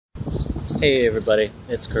Hey everybody,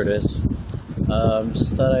 it's Curtis.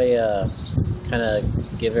 Just thought I kind of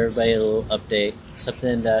give everybody a little update.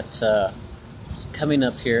 Something that coming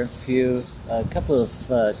up here, a couple of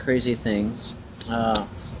crazy things.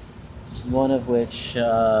 One of which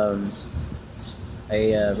I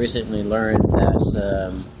recently learned that a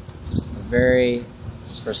very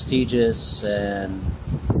prestigious and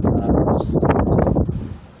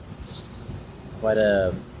quite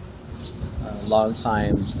a long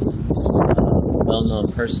time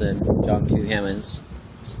well-known person, John Q. Hammonds,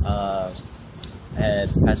 had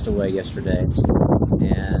passed away yesterday,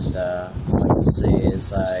 and what I'd like to say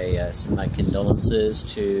is I send my condolences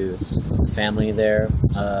to the family there,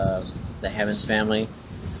 the Hammonds family.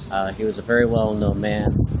 He was a very well-known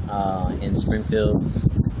man in Springfield,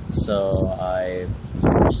 so I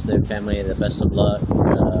wish their family the best of luck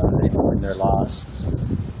in their loss.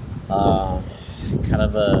 Kind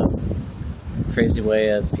of a crazy way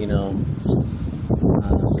of,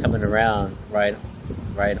 coming around right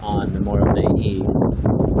on Memorial Day Eve,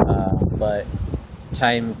 but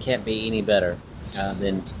time can't be any better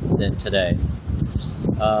than today.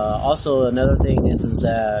 Also, another thing is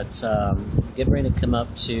that getting ready to come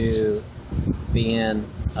up to being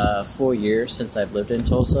 4 years since I've lived in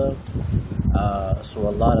Tulsa, so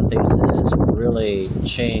a lot of things has really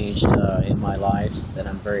changed in my life that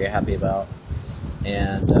I'm very happy about,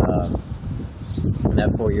 and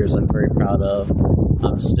that 4 years I'm very proud of.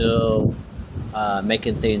 I'm still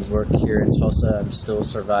making things work here in Tulsa. I'm still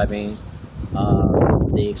surviving.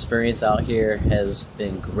 The experience out here has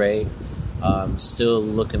been great. Still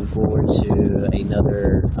looking forward to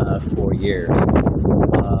another 4 years.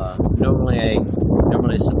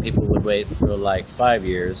 Normally some people would wait for like 5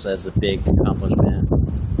 years as a big accomplishment,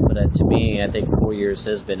 but to me, I think 4 years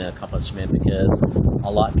has been an accomplishment because a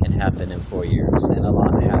lot can happen in 4 years, and a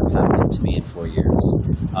lot has happened to me in 4 years.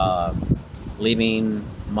 Leaving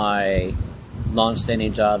my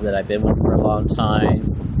long-standing job that I've been with for a long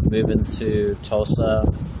time, moving to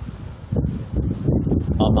Tulsa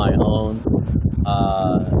on my own,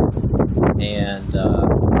 and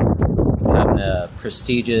having a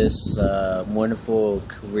prestigious, wonderful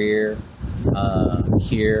career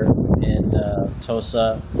here in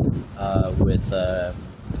Tulsa with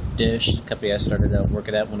Dish, the company I started out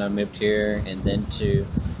working at when I moved here, and then to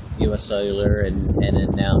U.S. Cellular, and then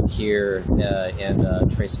now here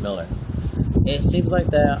and Trace Miller. It seems like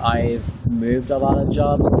that I've moved a lot of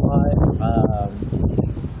jobs a lot.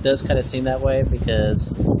 It does kind of seem that way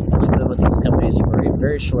because I've been with these companies for a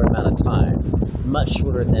very short amount of time, much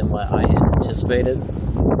shorter than what I had anticipated.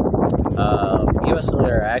 U.S.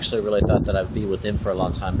 Cellular, I actually really thought that I'd be with them for a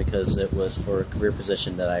long time because it was for a career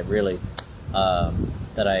position that I really have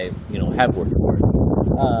worked for.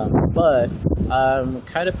 But I'm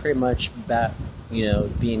kind of pretty much back,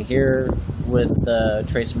 being here with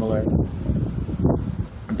Trace Miller.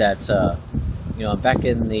 That I'm back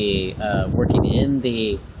in the working in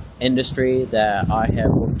the industry that I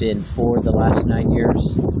have worked in for the last 9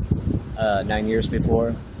 years. 9 years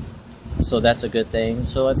before. So that's a good thing.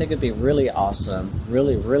 So I think it'd be really awesome,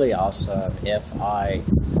 really awesome if I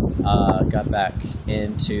got back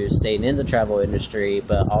into staying in the travel industry,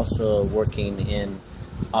 but also working in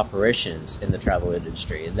operations in the travel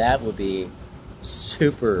industry. That would be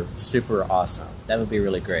super awesome. That would be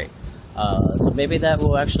really great. So maybe that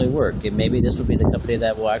will actually work, and maybe this will be the company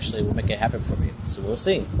that will make it happen for me. So we'll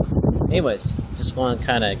see. Anyways, just want to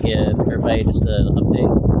kind of give everybody just an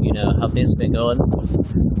update, how things have been going.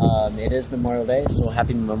 It is Memorial Day, so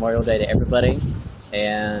happy Memorial Day to everybody.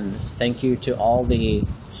 And thank you to all the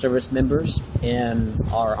service members in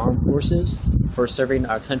our armed forces for serving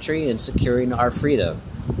our country and securing our freedom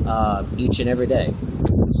each and every day.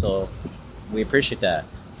 So we appreciate that.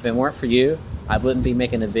 If it weren't for you, I wouldn't be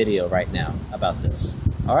making a video right now about this.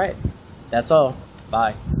 All right, that's all.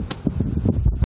 Bye.